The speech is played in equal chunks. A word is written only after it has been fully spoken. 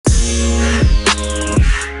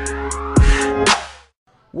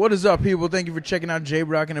What is up, people? Thank you for checking out Jay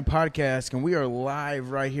Brock and the podcast. And we are live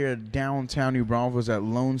right here at downtown New Braunfels at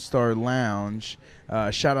Lone Star Lounge.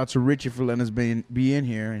 Shout out to Richie for letting us be in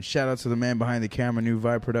here. And shout out to the man behind the camera, New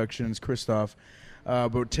Vibe Productions, Christoph.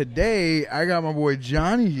 But today, I got my boy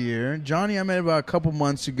Johnny here. Johnny, I met about a couple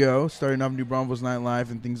months ago, starting off New Braunfels nightlife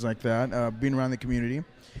and things like that, being around the community.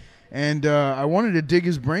 And I wanted to dig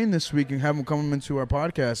his brain this week and have him come into our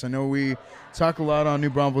podcast. I know we talk a lot on New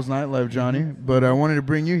Braunfels nightlife, Johnny, but I wanted to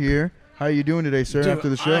bring you here. How are you doing today, sir, after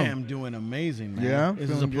the show? I am doing amazing, man. Yeah? This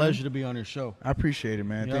is a pleasure to be on your show. I appreciate it,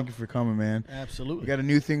 man. Yep. Thank you for coming, man. Absolutely. We got a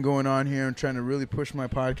new thing going on here. I'm trying to really push my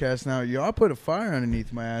podcast now. Y'all put a fire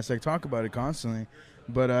underneath my ass. I talk about it constantly.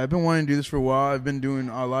 But I've been wanting to do this for a while. I've been doing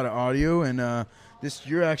a lot of audio, and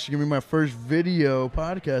you're actually going to be my first video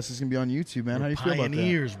podcast. It's going to be on YouTube, man. How do you feel about that?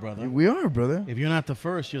 Pioneers, brother. We are, brother. If you're not the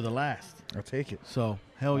first, you're the last. I'll take it. So,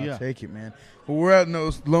 hell yeah. I'll take it, man. Well, we're at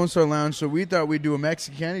Lone Star Lounge, so we thought we'd do a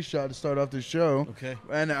Mexican candy shot to start off the show. Okay.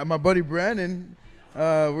 And my buddy Brandon, he's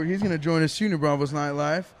going to join us soon, New Braunfels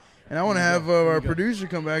Nightlife. And I want to have our producer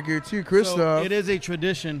come back here, too, Christoph. So it is a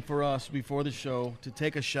tradition for us before the show to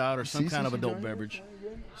take a shot or some kind of adult beverage.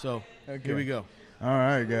 So, Here we go. All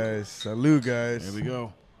right, guys. Salute, guys. Here we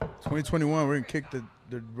go. 2021, we're going to kick the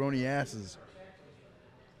Roni asses.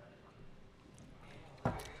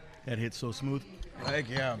 That hit so smooth. Heck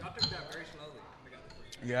yeah.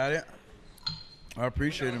 You got it? I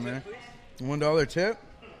appreciate it, man. $1 tip?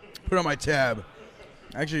 Put on my tab.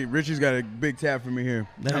 Actually, Richie's got a big tab for me here.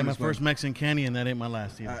 That ain't my first Mexican candy, and that ain't my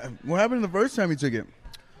last either. What happened the first time you took it?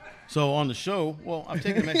 So on the show, well, I've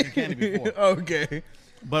taken Mexican candy before. Okay.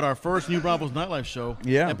 But our first New Braunfels Nightlife show,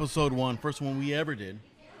 Yeah. episode 1, first one we ever did,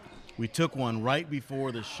 we took one right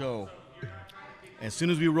before the show. As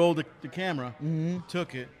soon as we rolled the camera,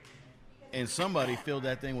 took it, and somebody filled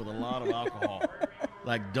that thing with a lot of alcohol,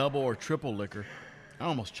 like double or triple liquor. I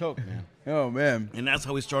almost choked, man. Oh, man. And that's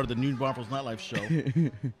how we started the New Braunfels Nightlife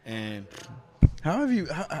show. And How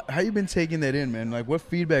you been taking that in, man? Like, what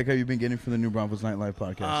feedback have you been getting from the New Braunfels Nightlife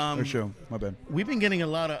podcast or show? My bad. we've been getting a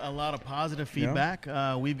lot of positive feedback.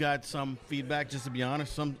 We've got some feedback, just to be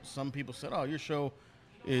honest. Some people said, "Oh, your show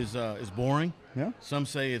is boring." Yeah. Some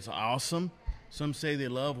say it's awesome. Some say they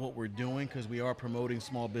love what we're doing because we are promoting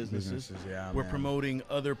small businesses. Yeah, we're man. promoting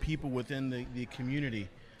other people within the community.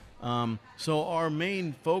 So our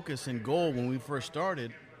main focus and goal when we first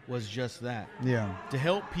started was just that. Yeah. To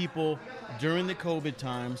help people during the COVID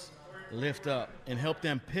times lift up and help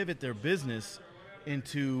them pivot their business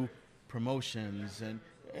into promotions and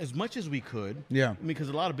as much as we could. Yeah. Because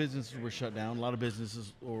a lot of businesses were shut down. A lot of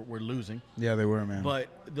businesses were losing. Yeah, they were, man. But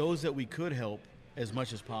those that we could help as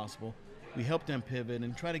much as possible, we help them pivot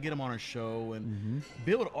and try to get them on our show and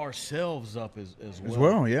build ourselves up as well. As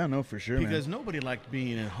well, yeah, no, for sure, Because man. nobody liked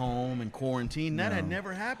being at home and quarantine. That had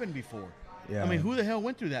never happened before. Yeah. I mean, who the hell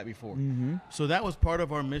went through that before? So that was part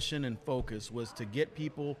of our mission and focus, was to get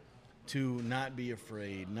people to not be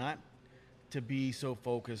afraid, not to be so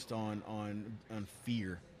focused on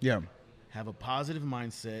fear. Yeah. Have a positive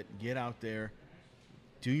mindset, get out there,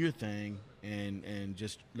 do your thing, and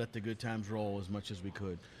just let the good times roll as much as we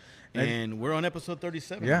could. And we're on episode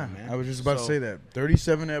 37. Yeah, man. I was just about to say that.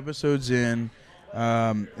 37 episodes in.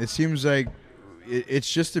 It seems like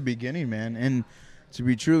it's just the beginning, man. And to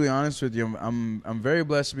be truly honest with you, I'm very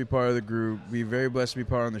blessed to be part of the group. Be very blessed to be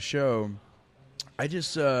part of the show. I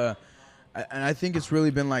just and I think it's really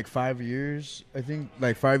been like 5 years. I think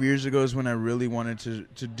like 5 years ago is when I really wanted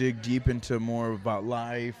to dig deep into more about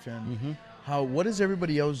life and what is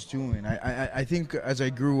everybody else doing. I think as I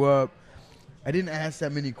grew up, I didn't ask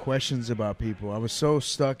that many questions about people. I was so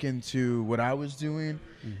stuck into what I was doing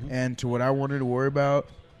and to what I wanted to worry about.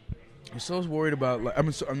 I'm so worried about, like,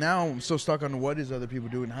 I'm so stuck on what is other people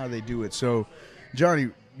doing, how they do it. So, Johnny,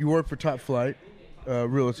 you work for Top Flight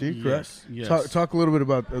Realty, correct? Yes. Talk a little bit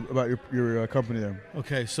about your company there.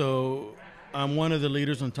 Okay, so I'm one of the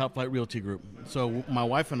leaders on Top Flight Realty Group. So my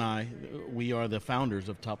wife and I, we are the founders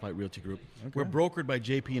of Top Flight Realty Group. Okay. We're brokered by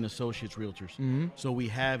JP and Associates Realtors. So we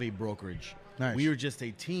have a brokerage. Nice. We are just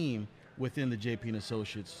a team within the JP and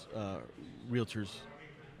Associates Realtors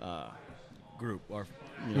group, or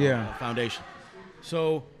foundation.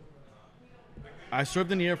 So I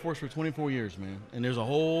served in the Air Force for 24 years, man, and there's a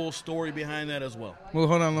whole story behind that as well. Well,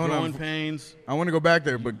 hold on. Growing pains. I want to go back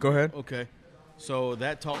there, but go ahead. Okay. So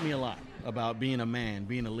that taught me a lot about being a man,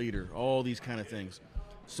 being a leader, all these kind of things.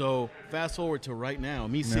 So fast forward to right now,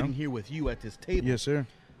 me sitting here with you at this table. Yes, sir.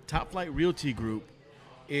 Top Flight Realty Group,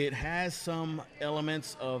 it has some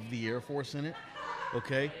elements of the Air Force in it,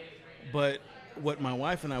 okay? But what my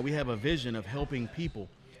wife and I, we have a vision of helping people.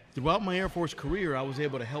 Throughout my Air Force career, I was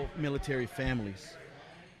able to help military families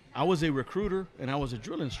I was a recruiter and I was a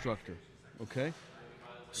drill instructor, okay?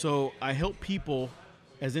 So I help people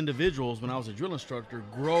as individuals when I was a drill instructor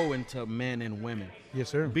grow into men and women. Yes,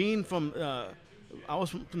 sir. Being from, I was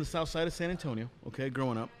from the south side of San Antonio, okay,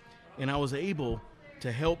 growing up, and I was able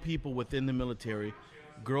to help people within the military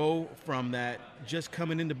grow from that just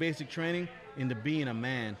coming into basic training into being a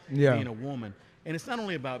man, being a woman. And it's not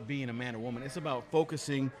only about being a man or woman, it's about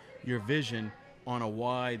focusing your vision on a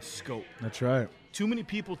wide scope. That's right. Too many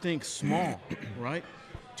people think small, right?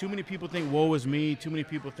 Too many people think, woe is me. Too many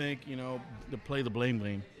people think, to play the blame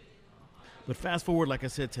game. But fast forward, like I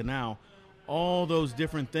said, to now, all those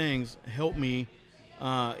different things helped me.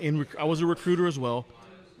 I was a recruiter as well.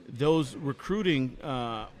 Those recruiting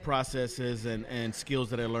processes and skills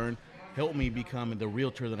that I learned helped me become the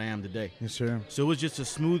realtor that I am today. Yes, sir. So it was just a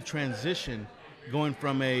smooth transition going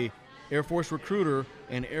from a Air Force recruiter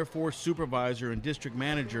and Air Force supervisor and district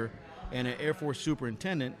manager and an Air Force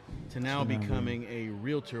superintendent to now becoming a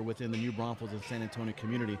realtor within the New Braunfels and San Antonio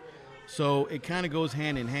community. So it kind of goes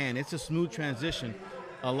hand in hand. It's a smooth transition.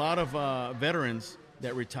 A lot of veterans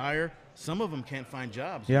that retire, some of them can't find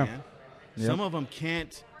jobs, man. Yep. Some of them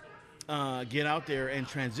can't get out there and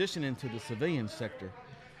transition into the civilian sector.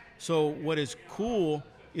 So what is cool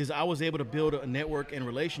is I was able to build a network and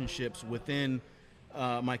relationships within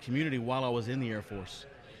my community while I was in the Air Force.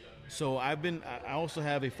 So I also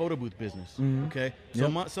have a photo booth business, okay?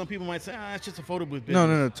 So some people might say, it's just a photo booth business.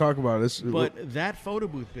 No, talk about it. But that photo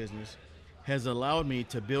booth business has allowed me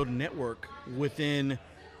to build a network within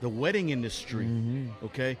the wedding industry,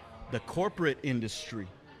 okay? The corporate industry.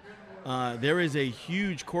 There is a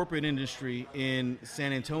huge corporate industry in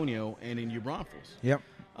San Antonio and in New Braunfels. Yep.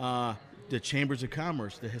 The Chambers of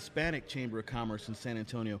Commerce, the Hispanic Chamber of Commerce in San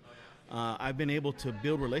Antonio. I've been able to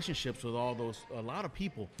build relationships with a lot of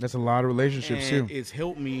people. That's a lot of relationships, and too. It's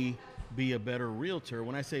helped me be a better realtor.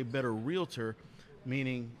 When I say better realtor,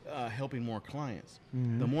 meaning helping more clients.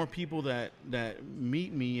 The more people that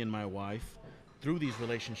meet me and my wife through these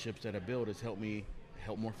relationships that I build has helped me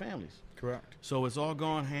help more families. Correct. So it's all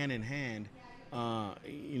gone hand in hand.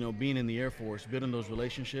 Being in the Air Force, building those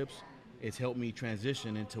relationships, it's helped me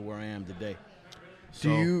transition into where I am today.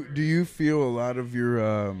 So, do you feel a lot of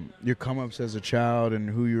your come-ups as a child and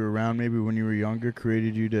who you were around maybe when you were younger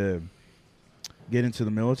created you to get into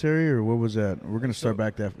the military, or what was that? We're going to start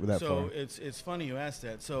back with that So far. it's funny you asked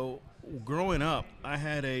that. So growing up, I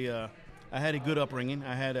had a good upbringing.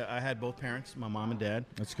 I had both parents, my mom and dad.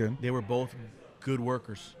 That's good. They were both good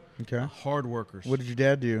workers. Okay. Hard workers. What did your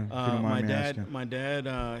dad do? If you don't mind me asking? My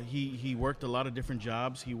dad, he worked a lot of different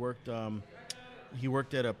jobs. He worked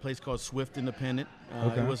at a place called Swift Independent.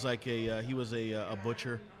 Okay. It was like he was a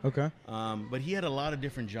butcher. Okay. But he had a lot of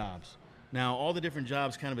different jobs. Now, all the different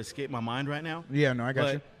jobs kind of escape my mind right now. Yeah, no, I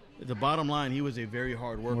got you. The bottom line, he was a very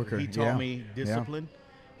hard worker. He taught me discipline.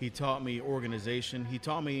 He taught me organization. He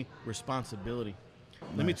taught me responsibility.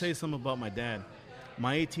 Let me tell you something about my dad.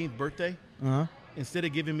 My 18th birthday, instead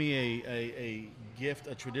of giving me a gift,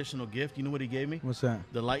 a traditional gift, you know what he gave me? What's that?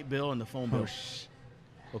 The light bill and the phone bill.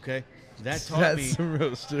 Okay? That taught That's me. some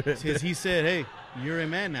real story. Because he said, hey, you're a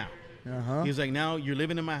man now. Uh-huh. He was like, now you're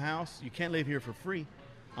living in my house. You can't live here for free.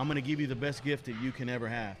 I'm going to give you the best gift that you can ever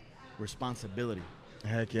have, responsibility.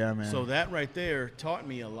 Heck yeah, man. So that right there taught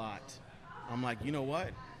me a lot. I'm like, you know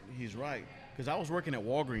what? He's right. Because I was working at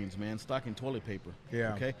Walgreens, man, stocking toilet paper.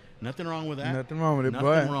 Yeah. Okay? Nothing wrong with that. Nothing wrong with it,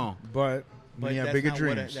 Nothing wrong. But you have bigger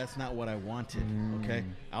dreams. That's not what I wanted, okay?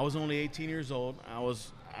 I was only 18 years old.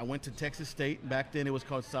 I went to Texas State. Back then it was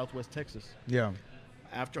called Southwest Texas. Yeah.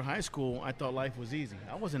 After high school, I thought life was easy.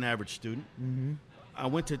 I was an average student. I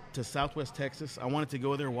went to Southwest Texas. I wanted to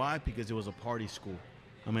go there. Why? Because it was a party school.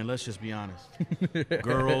 I mean, let's just be honest.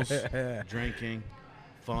 Girls, drinking,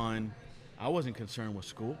 fun. I wasn't concerned with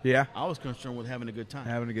school. Yeah. I was concerned with having a good time.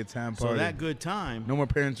 Having a good time party. So that good time. No more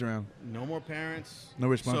parents around. No more parents. No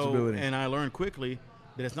responsibility. And I learned quickly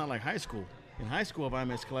that it's not like high school. In high school, if I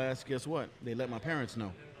missed class, guess what? They let my parents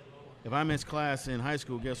know. If I missed class in high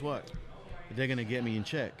school, guess what? They're going to get me in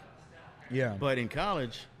check. Yeah. But in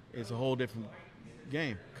college, it's a whole different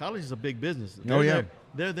game. College is a big business.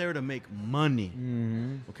 They're there to make money,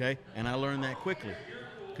 okay? And I learned that quickly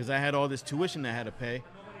because I had all this tuition I had to pay,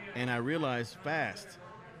 and I realized fast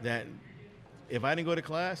that if I didn't go to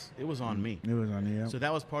class, it was on me. It was on you, yeah. So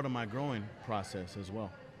that was part of my growing process as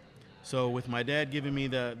well. So with my dad giving me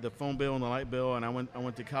the phone bill and the light bill, and I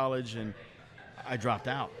went to college, and I dropped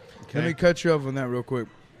out. Okay? Let me cut you off on that real quick.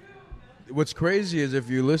 What's crazy is if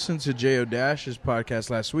you listen to J.O. Dash's podcast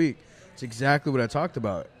last week, it's exactly what I talked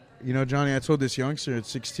about. You know, Johnny, I told this youngster at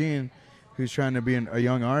 16 who's trying to be a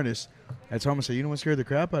young artist, I told him, I said, you know what scared the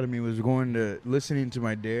crap out of me was listening to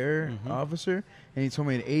my DARE officer, and he told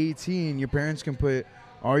me at 18, your parents can put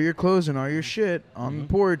all your clothes and all your shit on the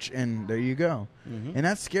porch, and there you go. And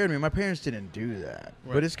that scared me. My parents didn't do that,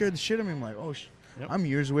 but it scared the shit out of me. I'm like, oh, I'm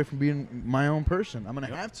years away from being my own person. I'm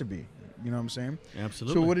gonna have to be. You know what I'm saying?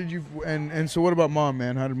 Absolutely. So what did you and so what about mom,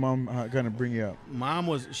 man? How did mom kind of bring you up? Mom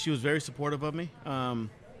was very supportive of me.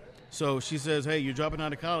 So she says, hey, you're dropping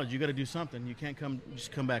out of college. You got to do something. You can't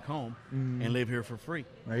just come back home and live here for free.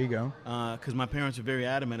 There you go. Because my parents are very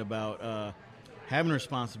adamant about having a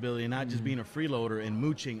responsibility and not just being a freeloader and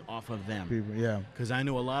mooching off of them. People, yeah. Because I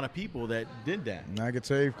know a lot of people that did that. And I could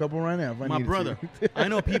tell you a couple right now if I My needed brother. to. I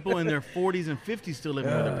know people in their 40s and 50s still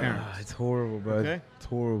living with their parents. It's horrible, bud. Okay. It's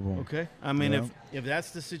horrible. Okay. I mean, if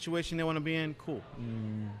that's the situation they want to be in, cool.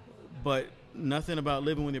 But nothing about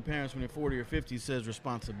living with your parents when you're 40 or 50 says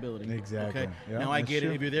responsibility. Exactly. Okay. Yeah, now I that's get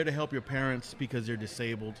true. it. If you're there to help your parents because they're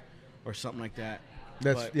disabled or something like that.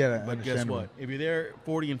 But guess understandable. what? If you're there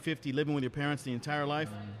 40 and 50 living with your parents the entire life,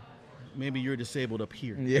 maybe you're disabled up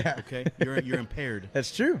here. Yeah. Okay. You're impaired.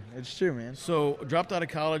 That's true. It's true, man. So dropped out of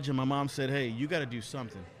college, and my mom said, hey, you got to do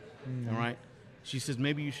something. All right. She says,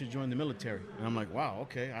 maybe you should join the military. And I'm like, wow,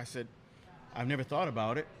 okay. I said, I've never thought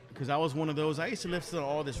about it because I was one of those. I used to listen to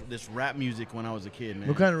all this rap music when I was a kid, man.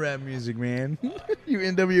 What kind of rap music, man? You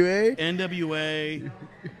NWA?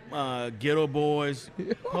 NWA, Ghetto Boys,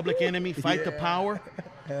 Public Enemy, Fight the Power.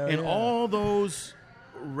 And all those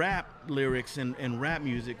rap lyrics and rap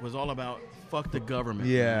music was all about fuck the government.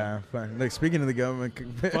 Yeah, fine. Like, speaking of the government.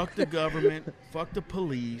 Fuck the government, fuck the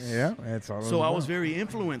police. Yeah, that's all. So I was very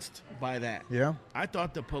influenced by that. Yeah. I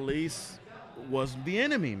thought the police was the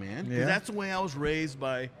enemy, man. 'Cause Yeah. that's the way I was raised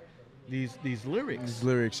by these lyrics. These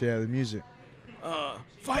lyrics, yeah, the music.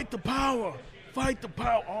 Fight the power, fight the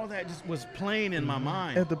power. All that just was playing in my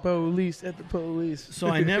mind. At the police, at the police. So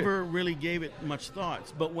I never really gave it much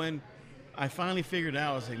thoughts. But when I finally figured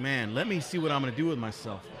out, I was like, man, let me see what I'm going to do with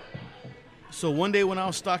myself. So one day when I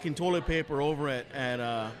was stocking toilet paper over at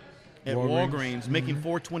Walgreens, making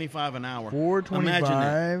 $4.25 an hour. $4.25? Imagine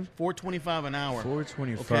that. $4.25 an hour.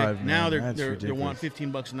 $4.25. Okay. Now man. they want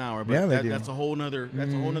 $15 an hour, but Yeah, they do. that's a whole nother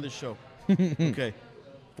show. Okay.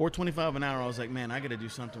 $4.25 an hour. I was like, man, I got to do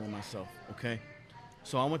something with myself. Okay.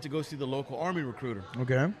 So I went to go see the local Army recruiter.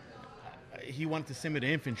 Okay. He wanted to send me to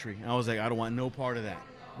infantry. I was like, I don't want no part of that.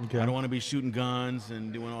 Okay. I don't want to be shooting guns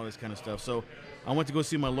and doing all this kind of stuff. So I went to go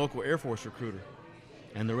see my local Air Force recruiter,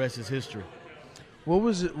 and the rest is history. What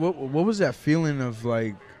was it? What was that feeling of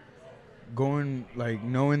like going, like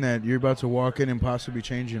knowing that you're about to walk in and possibly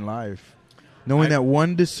change your life, knowing that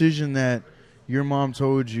one decision that your mom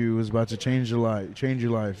told you was about to change your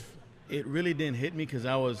life? It really didn't hit me because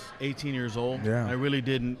I was 18 years old. Yeah. I really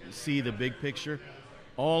didn't see the big picture.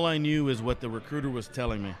 All I knew is what the recruiter was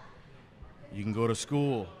telling me. You can go to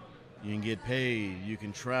school, you can get paid, you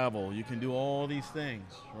can travel, you can do all these things,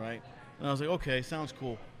 right? And I was like, okay, sounds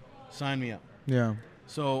cool. Sign me up. Yeah.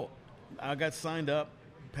 So I got signed up,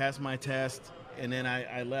 passed my test, and then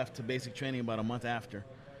I left to basic training about a month after.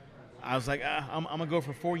 I was like, I'm going to go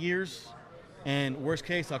for 4 years, and worst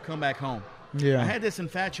case, I'll come back home. Yeah. I had this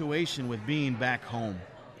infatuation with being back home.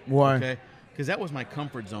 Why? Okay? Because that was my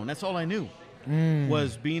comfort zone. That's all I knew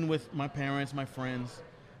was being with my parents, my friends.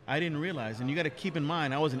 I didn't realize, and you got to keep in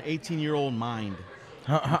mind, I was an 18-year-old mind.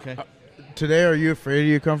 Okay? Today, are you afraid of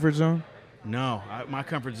your comfort zone? No, my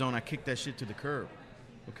comfort zone, I kicked that shit to the curb.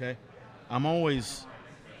 Okay? I'm always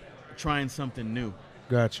trying something new.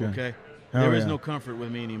 Gotcha. Okay? Hell There is yeah. no comfort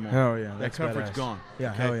with me anymore. Hell yeah. That That's comfort's badass. gone.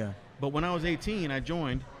 Yeah, okay? hell yeah. But when I was 18, I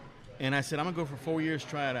joined, and I said, I'm going to go for 4 years,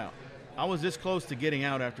 try it out. I was this close to getting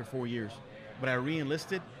out after 4 years. But I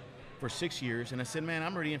re-enlisted for 6 years, and I said, man,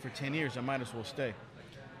 I'm already in for 10 years. I might as well stay.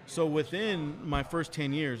 So within my first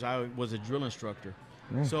 10 years, I was a drill instructor.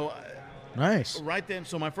 So Nice. right then,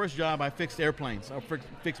 so my first job, I fixed airplanes. I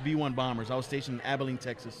fixed B-1 bombers. I was stationed in Abilene,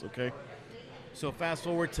 Texas, okay? So fast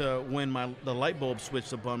forward to when the light bulb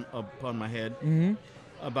switched upon my head,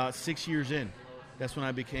 about 6 years in. That's when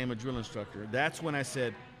I became a drill instructor. That's when I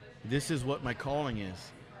said, this is what my calling is.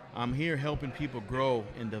 I'm here helping people grow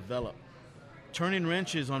and develop. Turning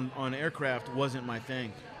wrenches on aircraft wasn't my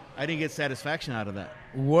thing. I didn't get satisfaction out of that.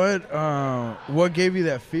 What gave you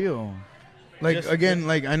that feel? Like, Just again,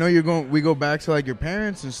 like, I know we go back to like your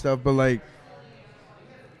parents and stuff, but like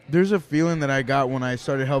there's a feeling that I got when I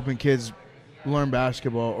started helping kids learn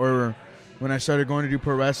basketball, or when I started going to do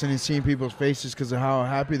pro wrestling and seeing people's faces because of how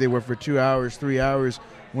happy they were for 2 hours, 3 hours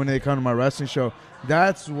when they come to my wrestling show.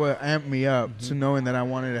 That's what amped me up to knowing that I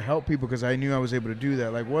wanted to help people because I knew I was able to do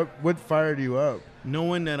that. Like, what fired you up?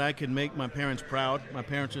 Knowing that I could make my parents proud. My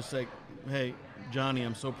parents just like, hey, Johnny,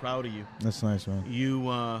 I'm so proud of you. That's nice, man.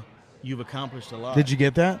 You've accomplished a lot. Did you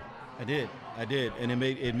get that? I did, and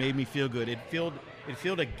it made me feel good. It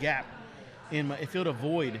filled a gap it filled a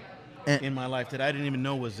void in my life that I didn't even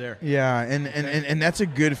know was there. Yeah, and that's a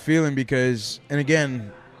good feeling because, and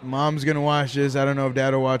again, Mom's gonna watch this. I don't know if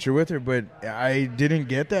Dad will watch it with her, but I didn't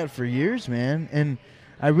get that for years, man, and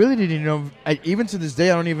I really didn't know. Even to this day,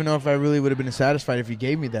 I don't even know if I really would have been satisfied if he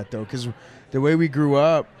gave me that, though, because the way we grew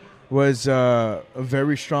up was a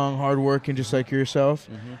very strong, hard-working, just like yourself.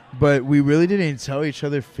 Mm-hmm. But we really didn't tell each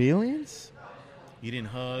other feelings. You didn't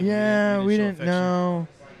hug. Yeah, we didn't know.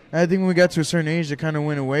 I think when we got to a certain age, it kind of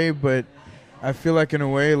went away. But I feel like, in a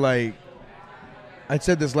way, like I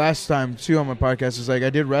said this last time too on my podcast, is like I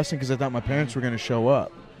did wrestling because I thought my parents were going to show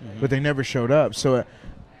up, but they never showed up. So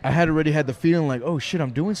I had already had the feeling like, oh shit,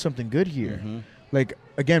 I'm doing something good here. Mm-hmm. Like,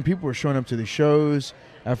 again, people were showing up to the shows.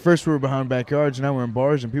 At first, we were behind backyards. Now we're in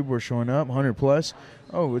bars, and people were showing up, 100 plus.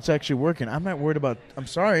 Oh, it's actually working. I'm not worried about. I'm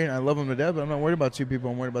sorry, I love them to death, but I'm not worried about two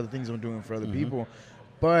people. I'm worried about the things I'm doing for other people.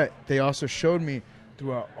 But they also showed me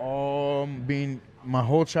throughout all being my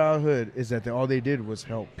whole childhood is that all they did was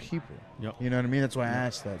help people. Yep. You know what I mean? That's why I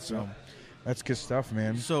asked that. So that's good stuff,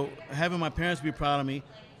 man. So having my parents be proud of me,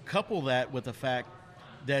 couple that with the fact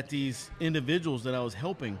that these individuals that I was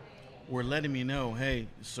helping were letting me know, hey,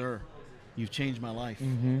 sir, you've changed my life.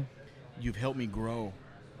 Mm-hmm. You've helped me grow.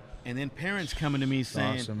 And then parents coming to me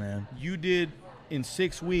saying, awesome, man. You did in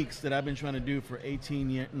 6 weeks that I've been trying to do for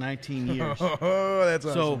 19 years. Oh, that's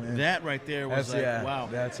awesome, so man. That right there was wow.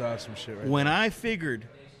 That's awesome shit right when there. I figured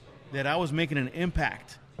that I was making an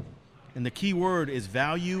impact, and the key word is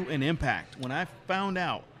value and impact. When I found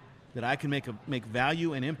out that I can make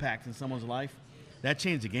value and impact in someone's life, that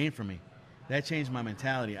changed the game for me. That changed my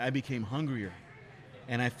mentality. I became hungrier,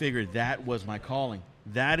 and I figured that was my calling.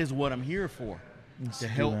 That is what I'm here for, to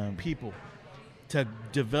help people, to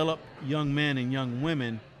develop young men and young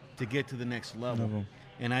women to get to the next level.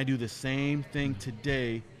 And I do the same thing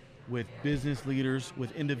today with business leaders,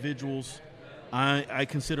 with individuals. I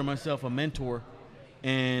consider myself a mentor,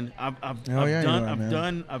 and I've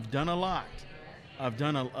done a lot. I've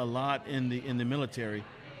done a lot in the military.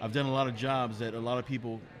 I've done a lot of jobs that a lot of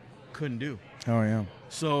people couldn't do. Oh yeah.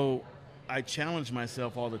 So I challenge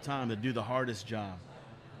myself all the time to do the hardest job.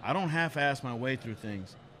 I don't half-ass my way through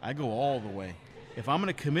things. I go all the way. If I'm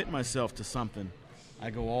going to commit myself to something, I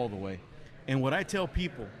go all the way. And what I tell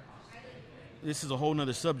people, this is a whole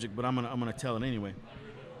nother subject, but I'm gonna tell it anyway.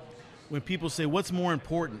 When people say, what's more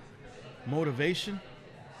important, motivation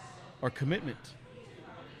or commitment?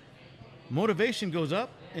 Motivation goes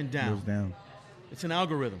up and down. Goes down. It's an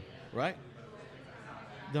algorithm, right?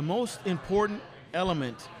 The most important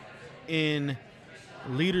element in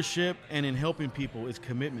leadership and in helping people is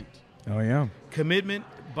commitment. Oh, yeah. Commitment,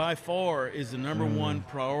 by far, is the number one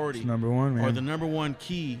priority. It's number one, man. Or the number one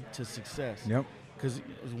key to success. Yep. Because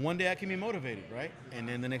one day I can be motivated, right? And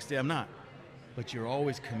then the next day I'm not. But you're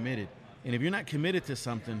always committed. And if you're not committed to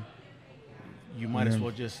something, you might as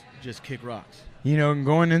well just kick rocks. You know,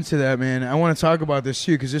 going into that, man, I want to talk about this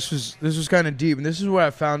too, because this was kind of deep, and this is where I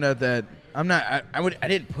found out that I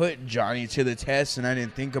didn't put Johnny to the test, and I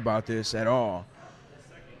didn't think about this at all.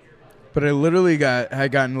 But I literally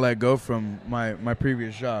had gotten let go from my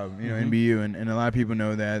previous job, you know, NBU, and a lot of people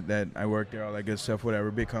know that I worked there, all that good stuff, whatever,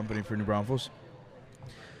 big company for New Braunfels.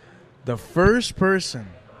 The first person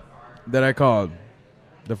that I called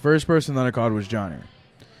was Johnny.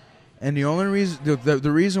 And the only reason,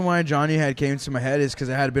 the reason why Johnny had came to my head is because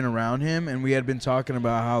I had been around him, and we had been talking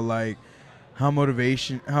about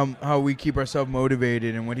how we keep ourselves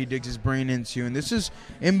motivated and what he digs his brain into. And this is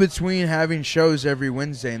in between having shows every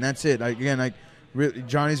Wednesday, and that's it. Really,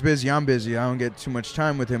 Johnny's busy, I'm busy. I don't get too much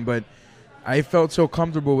time with him, but I felt so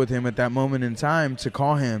comfortable with him at that moment in time to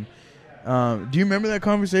call him. Do you remember that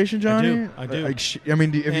conversation, Johnny? I do. If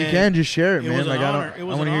you can, just share it, man. Was an honor. I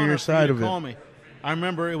want to hear your side of it. Call me. I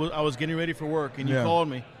remember I was getting ready for work, and you called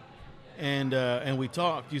me, and we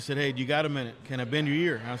talked. You said, "Hey, you got a minute? Can I bend your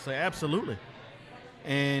ear?" And I said, "Absolutely."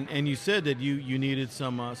 And you said that you needed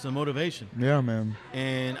some motivation. Yeah, man.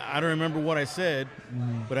 And I don't remember what I said,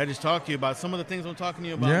 but I just talked to you about some of the things I'm talking to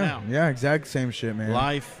you about now. Yeah, exact same shit, man.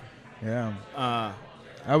 Life. Yeah.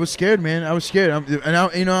 I was scared, man. I was scared. I'm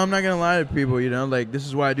not gonna lie to people. This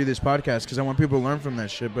is why I do this podcast, because I want people to learn from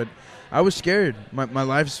that shit. But I was scared. My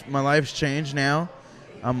life's changed now.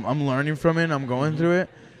 I'm learning from it. I'm going through it.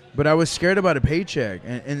 But I was scared about a paycheck,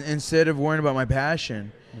 and instead of worrying about my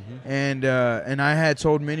passion. And I had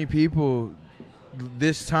told many people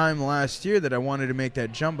this time last year that I wanted to make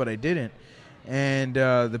that jump, but I didn't. And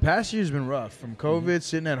the past year's been rough. From COVID,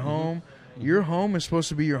 sitting at home, Your home is supposed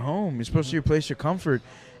to be your home. It's supposed to be your place of comfort.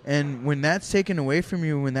 And when that's taken away from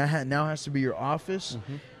you, when that now has to be your office,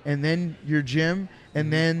 and then your gym,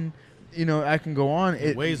 and then, you know, I can go on.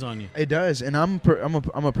 It weighs on you. It does. And I'm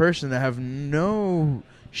a person that have no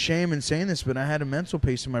shame in saying this, but I had a mental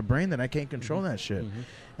pace in my brain that I can't control that shit.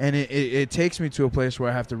 And it takes me to a place where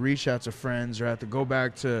I have to reach out to friends or I have to go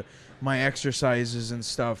back to my exercises and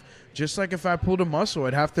stuff. Just like if I pulled a muscle,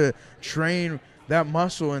 I'd have to train that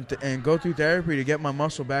muscle and go through therapy to get my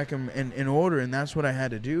muscle back in order, and that's what I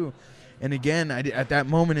had to do. And again, at that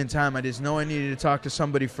moment in time, I just know I needed to talk to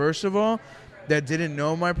somebody, first of all, that didn't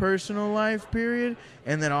know my personal life, period,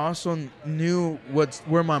 and that also knew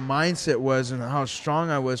where my mindset was and how strong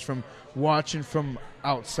I was from watching from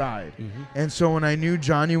outside. And so when I knew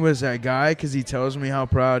Johnny was that guy, because he tells me how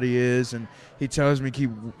proud he is, and he tells me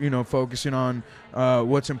keep, you know, focusing on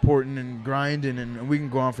what's important and grinding, and we can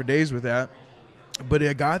go on for days with that. But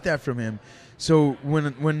I got that from him. So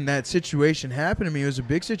when that situation happened to me, it was a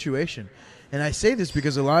big situation. And I say this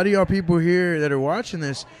because a lot of y'all people here that are watching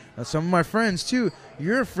this, some of my friends too,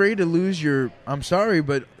 you're afraid to lose your, I'm sorry,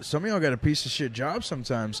 but some of y'all got a piece of shit job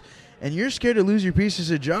sometimes. And you're scared to lose your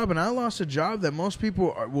pieces of job. And I lost a job that most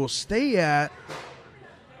people will stay at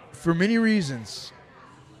for many reasons.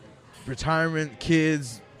 Retirement,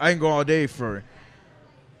 kids, I can go all day for it.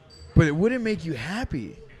 But it wouldn't make you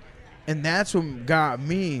happy. And that's what got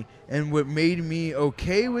me and what made me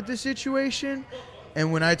okay with the situation.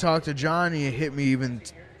 And when I talked to Johnny, it hit me even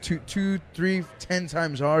 2, 3, 10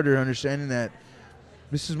 times harder, understanding that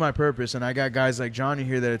this is my purpose. And I got guys like Johnny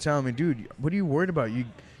here that are telling me, dude, what are you worried about? You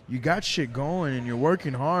got shit going and you're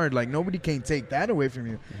working hard. Like, nobody can take that away from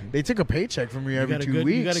you. They took a paycheck from you every 2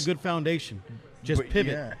 weeks. You got a good foundation. Just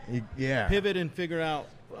pivot. Yeah. Pivot and figure out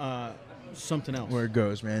something else. Where it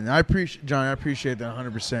goes, man. I appreciate that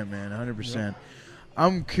 100%, man. 100%. Yep.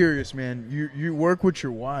 I'm curious, man. You work with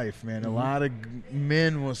your wife, man. A lot of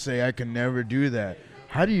men will say, I can never do that.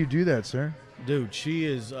 How do you do that, sir? Dude,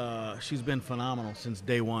 she's been phenomenal since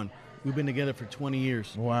day one. We've been together for 20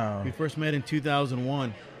 years. Wow. We first met in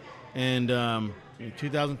 2001, and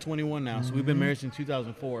 2021 now. So we've been married since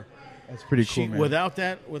 2004. That's pretty cool, man. Without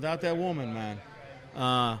that woman, man,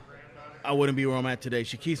 I wouldn't be where I'm at today.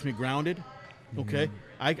 She keeps me grounded. Okay,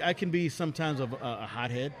 I can be sometimes a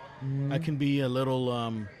hothead. I can be a little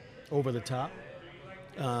over the top.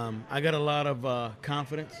 I got a lot of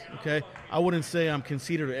confidence. Okay, I wouldn't say I'm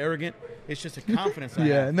conceited or arrogant. It's just a confidence I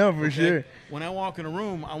have. No, for sure. When I walk in a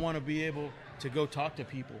room, I want to be able to go talk to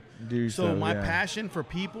people. So my passion for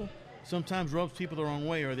people sometimes rubs people the wrong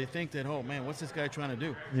way, or they think that, oh man, what's this guy trying to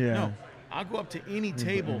do? Yeah. No, I'll go up to any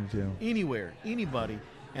table, anywhere, anybody,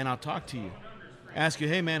 and I'll talk to you. Ask you,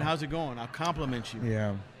 hey man, how's it going? I'll compliment you.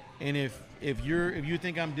 Yeah. And if you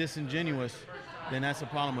think I'm disingenuous, then that's a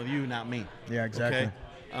problem with you, not me. Yeah, exactly.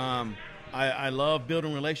 Okay? I love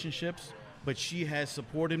building relationships, but she has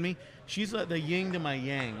supported me. She's like the yin to my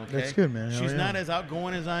yang. Okay. That's good, man. She's not as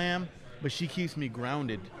outgoing as I am, but she keeps me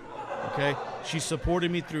grounded. Okay. She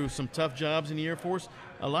supported me through some tough jobs in the Air Force.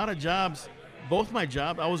 A lot of jobs, both my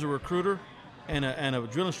jobs. I was a recruiter and a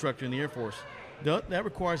drill instructor in the Air Force. That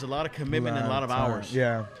requires a lot of commitment and a lot of hours.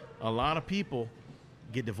 Yeah. A lot of people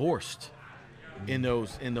get divorced in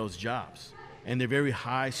those jobs, and they're very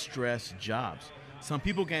high stress jobs. Some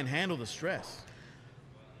people can't handle the stress.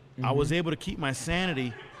 I was able to keep my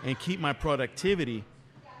sanity and keep my productivity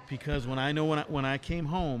because when I came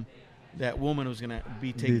home, that woman was gonna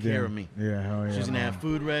be taking care of me. Yeah, hell yeah. She was gonna have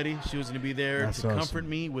food ready. She was gonna be there to comfort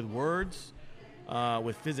me with words,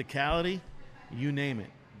 with physicality, you name it.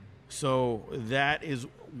 So that is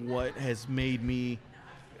what has made me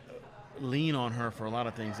lean on her for a lot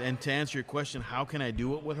of things. And to answer your question, how can I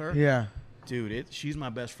do it with her? Yeah. Dude, she's my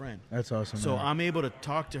best friend. That's awesome. So man. I'm able to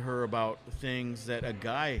talk to her about things that a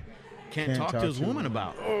guy can't talk to his woman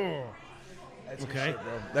about. Oh. Okay?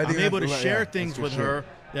 Shit, I'm able to share things with her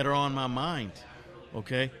that are on my mind.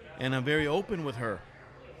 Okay? And I'm very open with her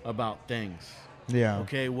about things. Yeah.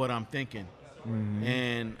 Okay, what I'm thinking.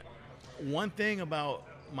 And one thing about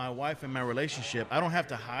my wife and my relationship, I don't have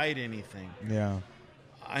to hide anything. Yeah.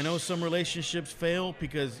 I know some relationships fail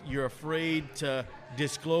because you're afraid to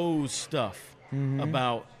disclose stuff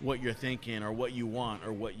about what you're thinking or what you want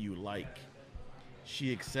or what you like.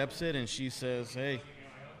 She accepts it and she says, hey,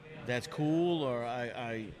 that's cool, or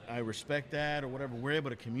I respect that, or whatever. We're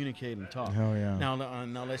able to communicate and talk. Hell yeah.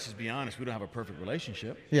 Now let's just be honest. We don't have a perfect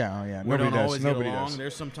relationship. Yeah, oh yeah. We don't always get along.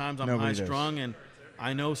 There's sometimes I'm high-strung, does. and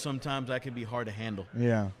I know sometimes I can be hard to handle.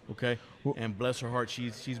 Yeah. Okay? And bless her heart,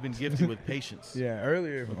 she's been gifted with patience. Yeah,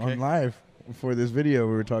 earlier on live, before this video,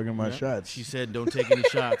 we were talking about shots. She said, don't take any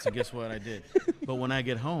shots, and guess what? I did. but when I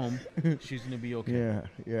get home, she's gonna be okay. Right?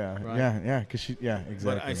 yeah. Cause exactly.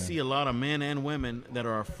 But I see a lot of men and women that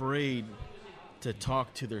are afraid to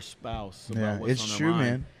talk to their spouse about what's it's on their true, mind.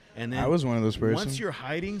 man. And then I was one of those persons. Once you're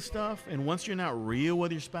hiding stuff, and once you're not real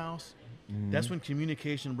with your spouse, that's when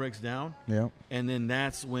communication breaks down. Yeah. And then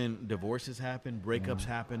that's when divorces happen, breakups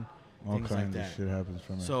happen, All things like kinds that. of shit happens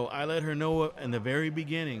from it. So I let her know in the very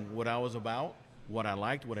beginning what I was about, what I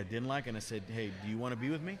liked, what I didn't like, and I said, hey, do you want to be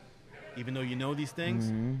with me? Even though you know these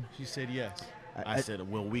things? She said yes. I said,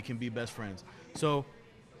 well, we can be best friends. So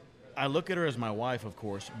I look at her as my wife, of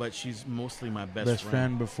course, but she's mostly my best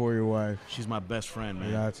friend before your wife. She's my best friend,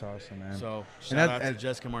 man. Yeah, that's awesome, man. So shout out to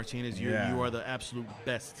Jessica Martinez. You are the absolute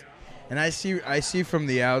best. And I see from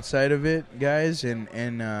the outside of it, guys, and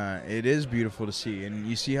it is beautiful to see. And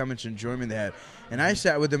you see how much enjoyment they had. And I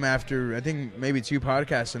sat with them after, I think, maybe 2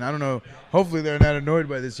 podcasts. And I don't know, hopefully they're not annoyed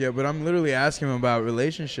by this yet, but I'm literally asking them about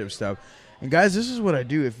relationship stuff. And, guys, this is what I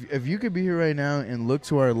do. If you could be here right now and look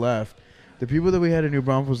to our left, the people that we had at New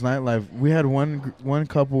Braunfels Nightlife, we had one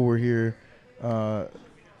couple were here,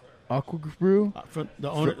 Aqua Brew. From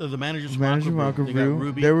the owner, the managers from Aqua Brew.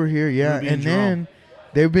 Ruby, they were here, yeah. Ruby and then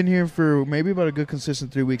they've been here for maybe about a good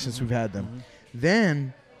consistent 3 weeks since we've had them.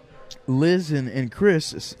 Then Liz and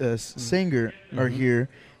Chris Singer are here,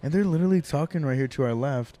 and they're literally talking right here to our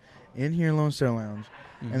left in here in Lone Star Lounge.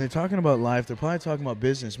 And they're talking about life. They're probably talking about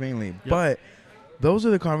business mainly. Yep. But those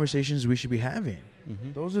are the conversations we should be having.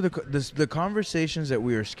 Those are the conversations that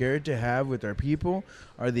we are scared to have with our people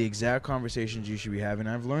are the exact conversations you should be having.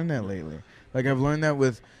 I've learned that lately. Like I've learned that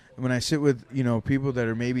when I sit with people that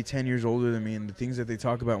are maybe 10 years older than me, and the things that they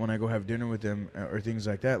talk about when I go have dinner with them or things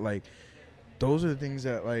like that. Like those are the things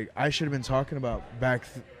that like I should have been talking about back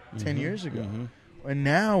 10 years ago. And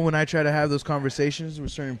now when I try to have those conversations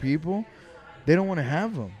with certain people, they don't want to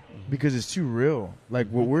have them because it's too real, like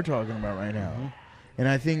what we're talking about right now. And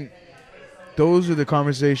I think those are the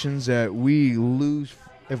conversations that we lose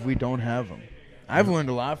if we don't have them. I've learned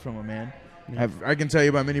a lot from them, man. I can tell you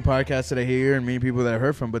about many podcasts that I hear and many people that I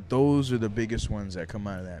heard from, but those are the biggest ones that come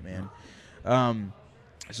out of that, man.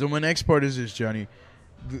 So my next part is this, Johnny.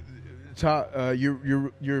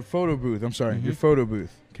 Your photo booth. I'm sorry, your photo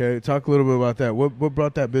booth. Okay, talk a little bit about that. What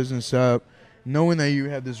brought that business up? Knowing that you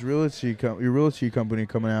had this your realty company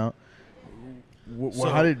coming out.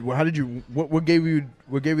 How did you? What gave you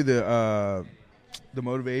the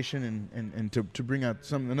motivation and to bring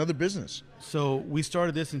out another business? So we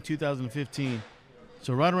started this in 2015.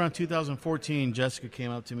 So right around 2014, Jessica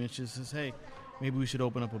came up to me and she says, "Hey, maybe we should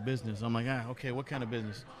open up a business." I'm like, okay, what kind of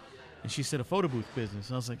business? And she said a photo booth business.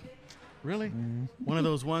 And I was like, really? One of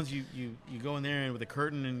those ones you go in there and with a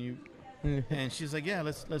curtain and you. And she's like, yeah,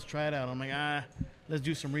 let's try it out. I'm like, let's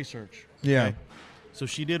do some research. Yeah. Okay? So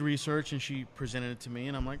she did research and she presented it to me,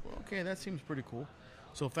 and I'm like, well, okay, that seems pretty cool.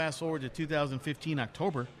 So fast forward to 2015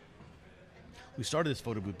 October, we started this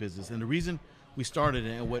photo booth business, and the reason we started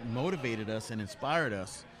it and what motivated us and inspired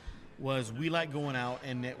us was we like going out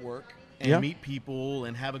and network and meet people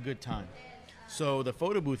and have a good time. So the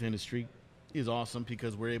photo booth industry is awesome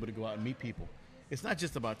because we're able to go out and meet people. It's not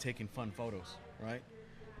just about taking fun photos, right?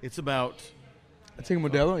 It's about... I take a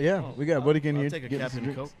Modelo? Yeah. We got a buddy in here. I'll take a Captain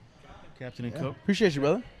and Coke. Captain and Coke. Appreciate you,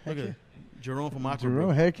 brother. Look at Jerome from Aqua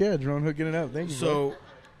Jerome, heck yeah. Jerome hooking it up. Thank you. So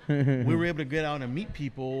we were able to get out and meet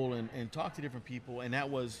people and talk to different people, and that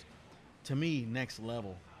was, to me, next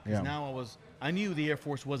level. Because now I knew the Air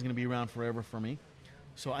Force wasn't going to be around forever for me,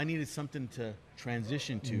 so I needed something to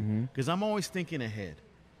transition to. Because I'm always thinking ahead.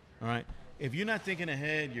 All right. If you're not thinking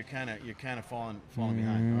ahead, you're kind of falling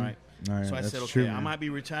behind. All right. So I said, okay, I might be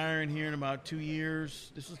retiring here in about 2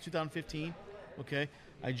 years. This was 2015. Okay.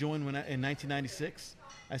 I joined in 1996.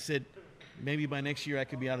 I said, maybe by next year I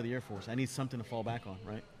could be out of the Air Force. I need something to fall back on,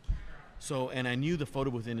 right? So, and I knew the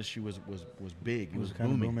photo booth industry was big. It was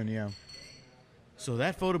kind booming. of booming, yeah. So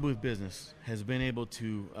that photo booth business has been able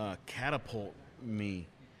to catapult me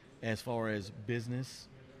as far as business,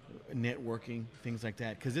 networking, things like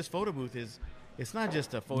that. Because this photo booth it's not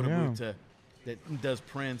just a photo booth that does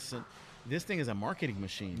prints. And this thing is a marketing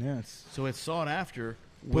machine. Yes. So it's sought after.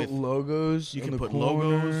 Put logos. You can put corner,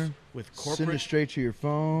 logos with corporate. Send it straight to your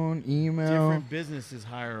phone, email. Different businesses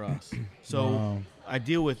hire us. So I've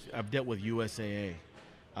dealt with USAA.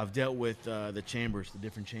 I've dealt with the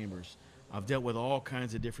different chambers. I've dealt with all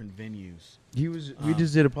kinds of different venues. We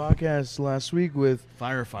just did a podcast last week with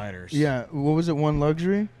firefighters. Yeah, what was it? One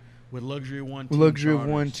Luxury. With Luxury One. Luxury of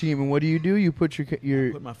One Team, and what do? You put I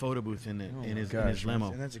put my photo booth in his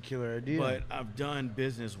limo. And that's a killer idea. But I've done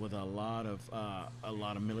business with a lot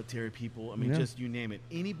of military people. I mean, just you name it.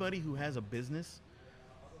 Anybody who has a business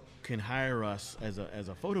can hire us as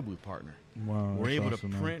a photo booth partner. Wow, We're that's able awesome, to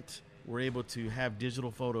man. print. We're able to have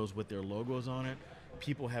digital photos with their logos on it.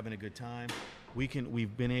 People having a good time.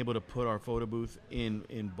 We've been able to put our photo booth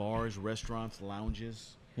in bars, restaurants,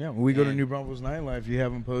 lounges. Yeah, when we go to And- New Braunfels Nightlife, you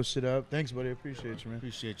have them posted up. Thanks, buddy. I appreciate you, man.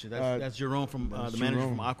 Appreciate you. Uh, That's Jerome from that's the manager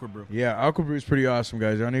Jerome. from Aqua Brew. Yeah, Aqua Brew is pretty awesome,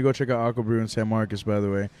 guys. I need to go check out Aqua Brew in San Marcos, by the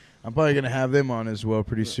way. I'm probably going to have them on as well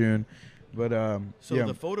pretty soon. But, So yeah.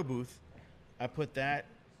 the photo booth, I put that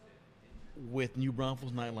with New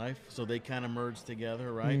Braunfels Nightlife, so they kind of merge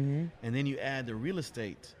together, right? Mhm. And then you add the real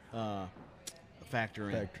estate factor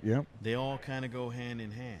in. Yep. They all kind of go hand in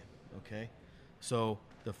hand, okay? So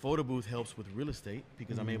the photo booth helps with real estate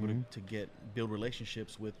because I'm able to build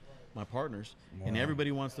relationships with my partners, and Wow.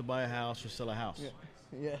 everybody wants to buy a house or sell a house.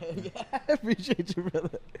 Yeah, I appreciate you,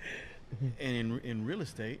 brother. And in real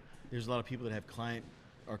estate, there's a lot of people that have client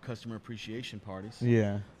or customer appreciation parties.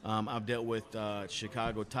 Yeah. I've dealt with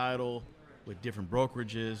Chicago Title, with different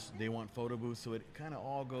brokerages. They want photo booths, so it kind of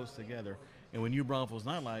all goes together. And with New Braunfels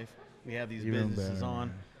Nightlife, we have these Even businesses better, on,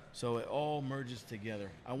 man. so it all merges together.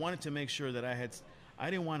 I wanted to make sure that I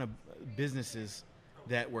didn't want businesses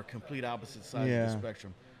that were complete opposite sides of Yeah. the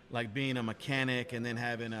spectrum, like being a mechanic and then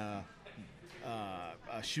having a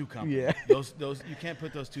shoe company. Yeah. Those you can't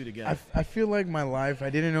put those two together. I feel like my life, I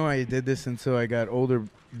didn't know I did this until I got older,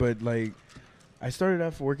 but like I started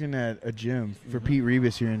off working at a gym for Pete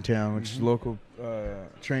Rebus here in town, which is a local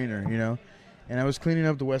trainer, you know. And I was cleaning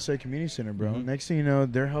up the Westside Community Center, bro. Next thing you know,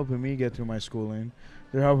 they're helping me get through my schooling.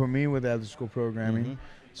 They're helping me with after school programming.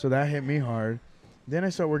 So that hit me hard. Then I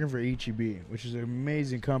started working for HEB, which is an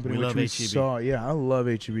amazing company. We which love we HEB. saw. Yeah, I love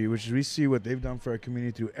HEB, which is we see what they've done for our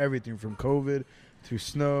community through everything from COVID, through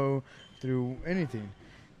snow, through anything.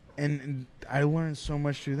 And I learned so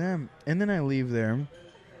much through them. And then I leave there,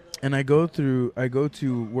 and I go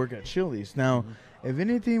to work at Chili's. Now, if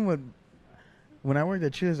anything when I worked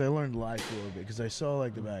at Chili's, I learned life a little bit because I saw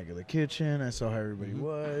like the back of the kitchen. I saw how everybody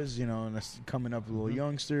was, you know, and I coming up a little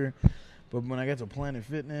youngster. But when I got to Planet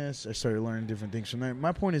Fitness, I started learning different things from there.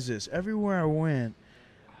 My point is this: everywhere I went,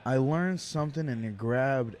 I learned something and it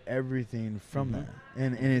grabbed everything from that,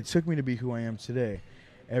 and it took me to be who I am today.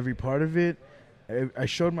 Every part of it, I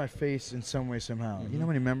showed my face in some way, somehow. You know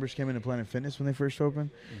how many members came into Planet Fitness when they first opened?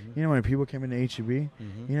 You know how many people came into HEB? You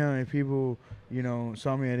know how many people, you know,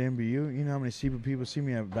 saw me at MBU? You know how many people see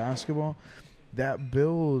me at basketball? That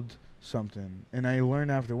build something. And I learned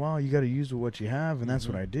after a while, you got to use what you have, and that's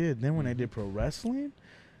what I did. Then when I did pro wrestling,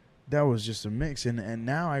 that was just a mix. And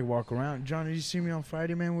now I walk around. John, did you see me on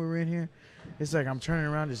Friday, man? We were in here. It's like I'm turning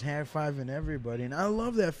around just high-fiving everybody. And I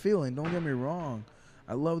love that feeling. Don't get me wrong.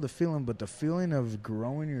 I love the feeling, but the feeling of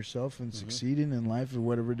growing yourself and succeeding in life or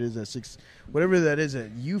whatever it is whatever that is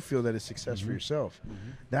that you feel that is success for yourself.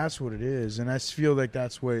 That's what it is. And I feel like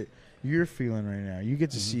that's what you're feeling right now. You get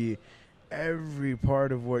to see every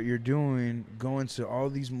part of what you're doing go into all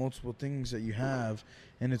these multiple things that you have,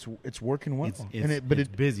 and it's working well. It's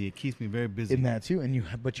busy. It keeps me very busy. In that too,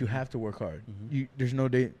 but you have to work hard. There's no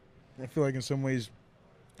day. I feel like in some ways,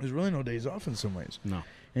 there's really no days off in some ways. No.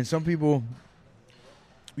 And some people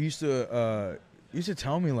used to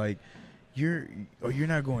tell me like, you're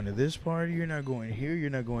not going to this party, you're not going here, you're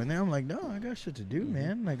not going there. I'm like, no, I got shit to do,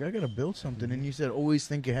 man. Like I gotta build something. And you said always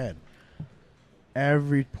think ahead.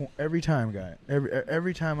 Every time, guy.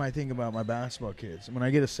 Every time I think about my basketball kids, when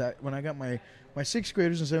I got my sixth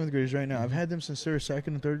graders and seventh graders right now, I've had them since they were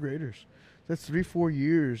second and third graders. That's 3-4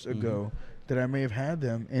 years ago that I may have had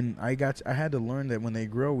them, and I had to learn that when they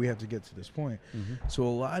grow, we have to get to this point. So a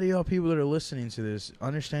lot of y'all people that are listening to this,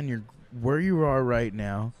 understand where you are right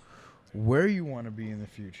now, where you want to be in the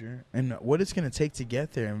future, and what it's going to take to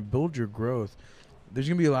get there and build your growth. There's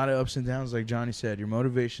going to be a lot of ups and downs, like Johnny said. Your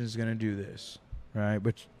motivation is going to do this, right?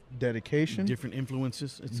 But dedication, different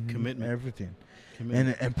influences, it's commitment. everything.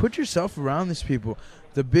 Commitment. And put yourself around these people.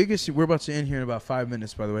 The biggest, we're about to end here in about 5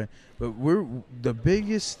 minutes, by the way, but the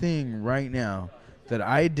biggest thing right now that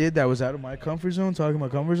I did that was out of my comfort zone, talking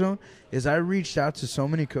about comfort zone, is I reached out to so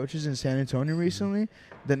many coaches in San Antonio recently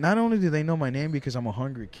that not only do they know my name because I'm a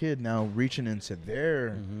hungry kid now reaching into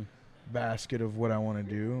their basket of what I want to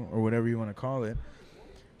do or whatever you want to call it,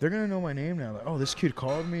 they're going to know my name now. Like, oh, this kid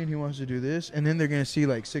called me and he wants to do this. And then they're going to see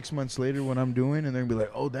like 6 months later what I'm doing, and they're going to be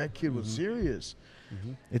like, oh, that kid was serious.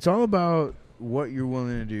 It's all about what you're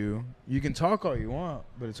willing to do. You can talk all you want,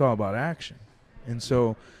 but it's all about action. And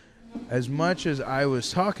so as much as I was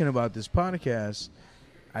talking about this podcast,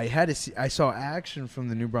 I saw action from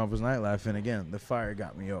the New Braunfels Nightlife, and again, the fire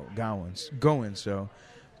got me going. So,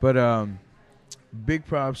 but big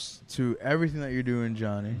props to everything that you're doing,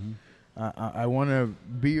 Johnny. I want to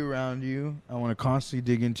be around you. I want to constantly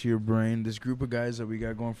dig into your brain. This group of guys that we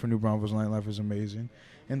got going for New Braunfels Nightlife is amazing.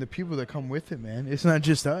 And the people that come with it, man. It's not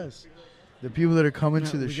just us. The people that are coming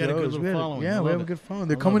to the we shows. got a good little following. We have a good following.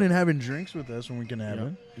 They're coming and having drinks with us when we can have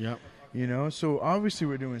it. Yep. You know, so obviously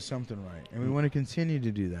we're doing something right, and we want to continue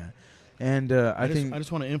to do that. And I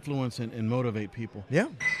just want to influence and motivate people. Yeah,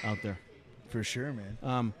 out there, for sure,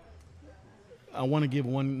 man. I want to give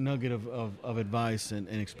one nugget of advice and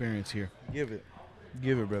experience here. Give it,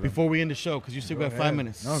 brother. Before we end the show, because you still got 5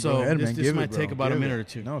 minutes. No, so go ahead, this man. might take about a minute or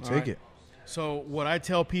two. No, take it. So what I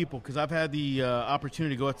tell people, because I've had the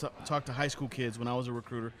opportunity to go talk to high school kids when I was a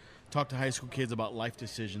recruiter, talk to high school kids about life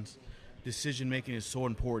decisions. Decision making is so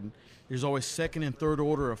important. There's always second and third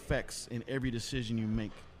order effects in every decision you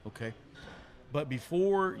make, okay? But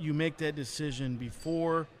before you make that decision,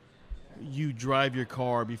 before you drive your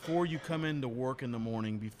car, before you come into work in the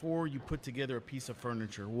morning, before you put together a piece of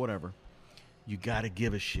furniture, whatever, you got to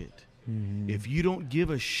give a shit. Mm-hmm. If you don't give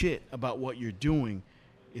a shit about what you're doing,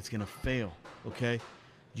 it's going to fail, okay?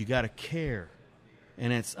 You got to care.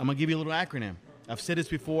 And I'm going to give you a little acronym. I've said this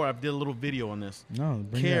before. I've did a little video on this. No,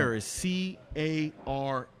 CARE is C-A-R-E.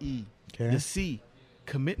 Okay. The C,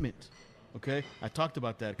 commitment. Okay? I talked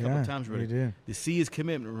about that a couple times already. You did. The C is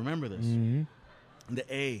commitment. Remember this. Mm-hmm. And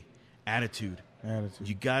the A, attitude. Attitude.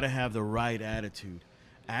 You got to have the right attitude.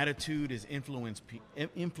 Attitude is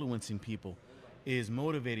influencing people, is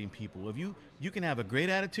motivating people. If you can have a great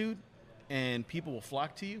attitude and people will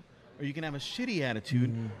flock to you, or you can have a shitty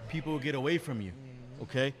attitude, people will get away from you.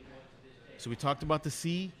 Okay? So we talked about the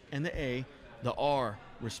C and the A. The R,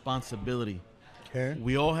 responsibility. Okay.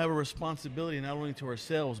 We all have a responsibility not only to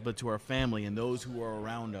ourselves but to our family and those who are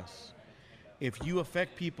around us. If you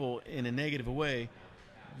affect people in a negative way,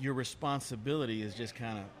 your responsibility is just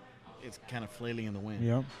kind of flailing in the wind.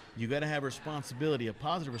 Yep. You got to have responsibility, a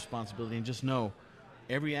positive responsibility, and just know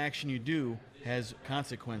every action you do has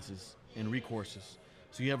consequences and recourses.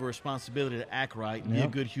 So you have a responsibility to act right, be a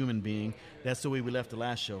good human being. That's the way we left the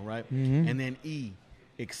last show, right? Mm-hmm. And then E,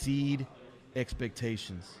 exceed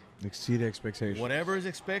expectations. Exceed expectations. Whatever is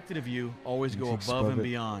expected of you, always go above and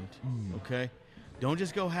beyond, okay? Don't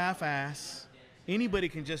just go half-ass. Anybody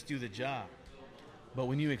can just do the job. But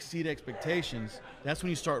when you exceed expectations, that's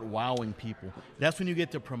when you start wowing people. That's when you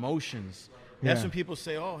get the promotions. That's when people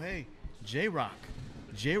say, oh, hey, J-Rock.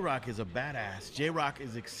 J-Rock is a badass. J-Rock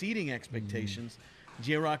is exceeding expectations.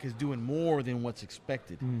 J-Rock is doing more than what's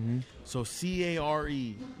expected. Mm-hmm. So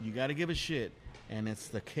C-A-R-E, you got to give a shit, and it's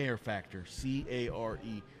the care factor,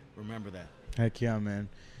 C-A-R-E. Remember that. Heck yeah, man.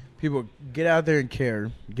 People, get out there and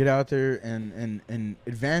care. Get out there and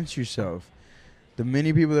advance yourself. The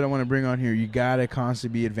many people that I want to bring on here, you got to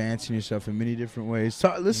constantly be advancing yourself in many different ways.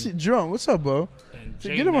 Let's see, Jerome, what's up, Bo? And So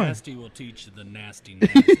Jay get him on. Nasty will teach you the nasty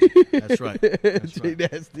nasty. That's right. That's Jay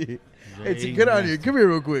right. Nasty. Jay Hey, get on here. Nasty. Come here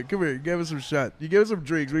real quick. Come here. Give us some shots. You give us some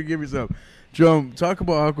drinks. We can give you some. Jerome, talk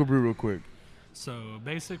about Aqua Brew real quick. So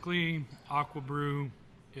basically, Aqua Brew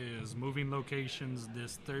is moving locations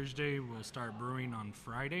this Thursday. We'll start brewing on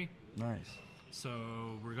Friday. Nice. So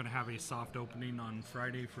we're going to have a soft opening on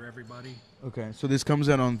Friday for everybody. Okay, so this comes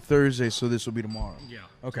out on Thursday, so this will be tomorrow. Yeah.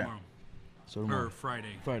 Okay. Tomorrow. So tomorrow. Or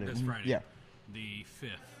Friday. Friday. This Friday. Yeah. The 5th.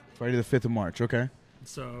 Friday the 5th of March. Okay.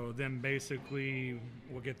 So then basically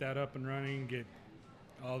we'll get that up and running, get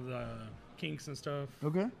all the kinks and stuff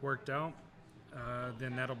worked out.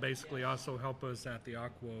 Then that'll basically also help us at the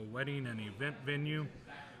Aqua wedding and event venue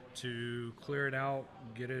to clear it out,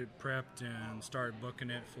 get it prepped, and start booking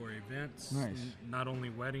it for events. Nice. Not only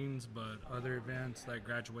weddings, but other events like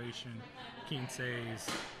graduation, quinces,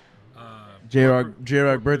 J-Rock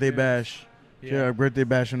birthday events. bash. Yeah. J-Rock birthday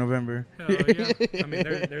bash in November. Hell yeah. I mean,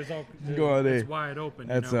 there's all, Go all day. it's wide open.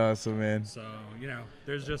 That's you know? awesome, man. So,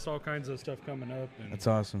 there's just all kinds of stuff coming up. And That's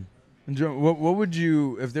awesome. And Jerome, what would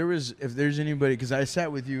you, if there's anybody, because I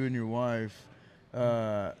sat with you and your wife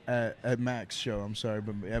at Mac's show. I'm sorry,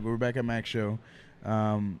 but yeah, we're back at Mac's show.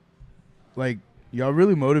 Like, y'all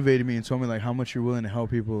really motivated me and told me like how much you're willing to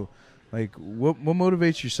help people. Like, what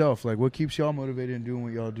motivates yourself? Like, what keeps y'all motivated in doing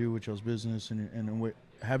what y'all do with y'all's business and what,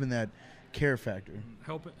 having that care factor?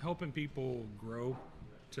 Helping people grow,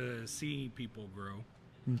 to see people grow.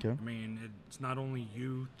 Okay. I mean, it's not only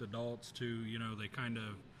youth, adults too. They kind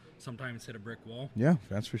of sometimes hit a brick wall. Yeah,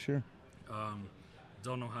 that's for sure.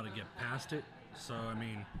 Don't know how to get past it. So, I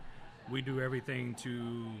mean, we do everything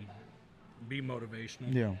to be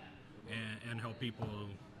motivational. Yeah. And help people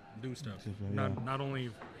do stuff. Yeah. Not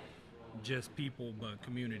only just people, but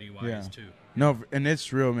community-wise too. No, and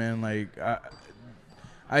it's real, man. Like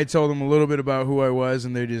I told them a little bit about who I was,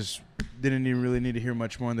 and they just didn't even really need to hear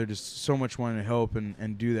much more, and they're just so much wanting to help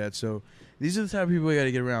and do that. So these are the type of people you got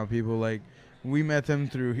to get around. People like I met them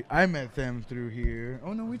through here.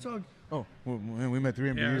 Oh no, we talked. Oh, well, we met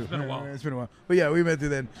through MBU. Yeah, it's been a while. It's been a while. But yeah, we met through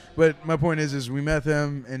then. But my point is we met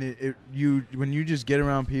them, and when you just get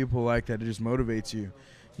around people like that, it just motivates you,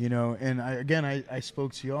 you know. And I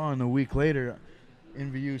spoke to y'all, and a week later,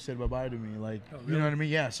 MBU said bye-bye to me. Like, you know what I mean?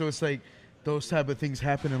 Yeah. So it's like those type of things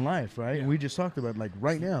happen in life, right? Yeah. And we just talked about like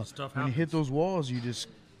right now. Stuff when happens. you hit those walls, you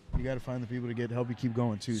got to find the people to help you keep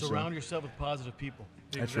going too. Surround yourself with positive people.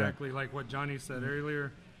 That's right. Exactly like what Johnny said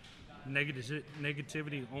earlier.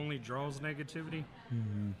 Negativity only draws negativity.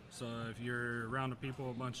 Mm-hmm. So if you're around the people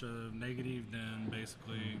a bunch of negative, then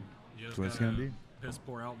basically you just That's what it's got gonna a be. piss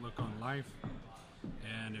poor outlook on life.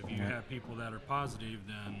 And if you have people that are positive,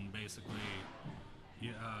 then basically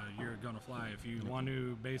you're gonna fly. If you want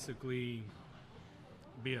to basically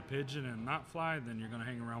be a pigeon and not fly, then you're going to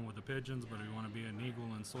hang around with the pigeons. But if you want to be an eagle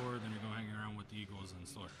and soar, then you're going to hang around with the eagles and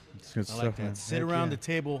soar. It's good I like that. man. Sit Heck around yeah. the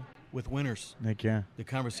table with winners. Heck yeah. The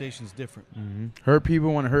conversation's different. Mm-hmm. Hurt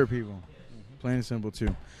people want to hurt people. Plain and simple,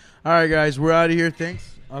 too. All right, guys, we're out of here.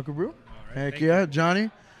 Thanks, Uncle Brew. Heck yeah.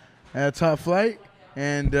 Johnny at Top Flight.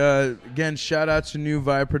 And, again, shout out to New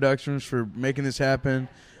Vibe Productions for making this happen.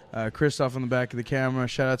 Christoph on the back of the camera.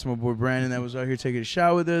 Shout out to my boy Brandon that was out here taking a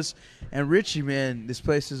shot with us. And Richie, man, this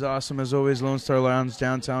place is awesome. As always, Lone Star Lounge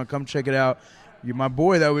downtown. Come check it out. You're my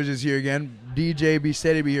boy that was just here again. DJ B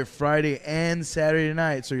Steady be here Friday and Saturday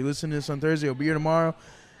night. So you're listening to this on Thursday. He'll be here tomorrow.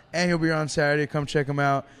 And he'll be here on Saturday. Come check him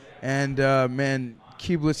out. And, man,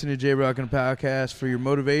 keep listening to J-Rock and the podcast for your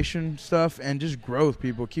motivation stuff and just growth,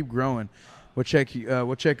 people. Keep growing. We'll check you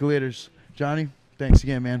later. Johnny, thanks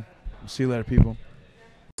again, man. See you later, people.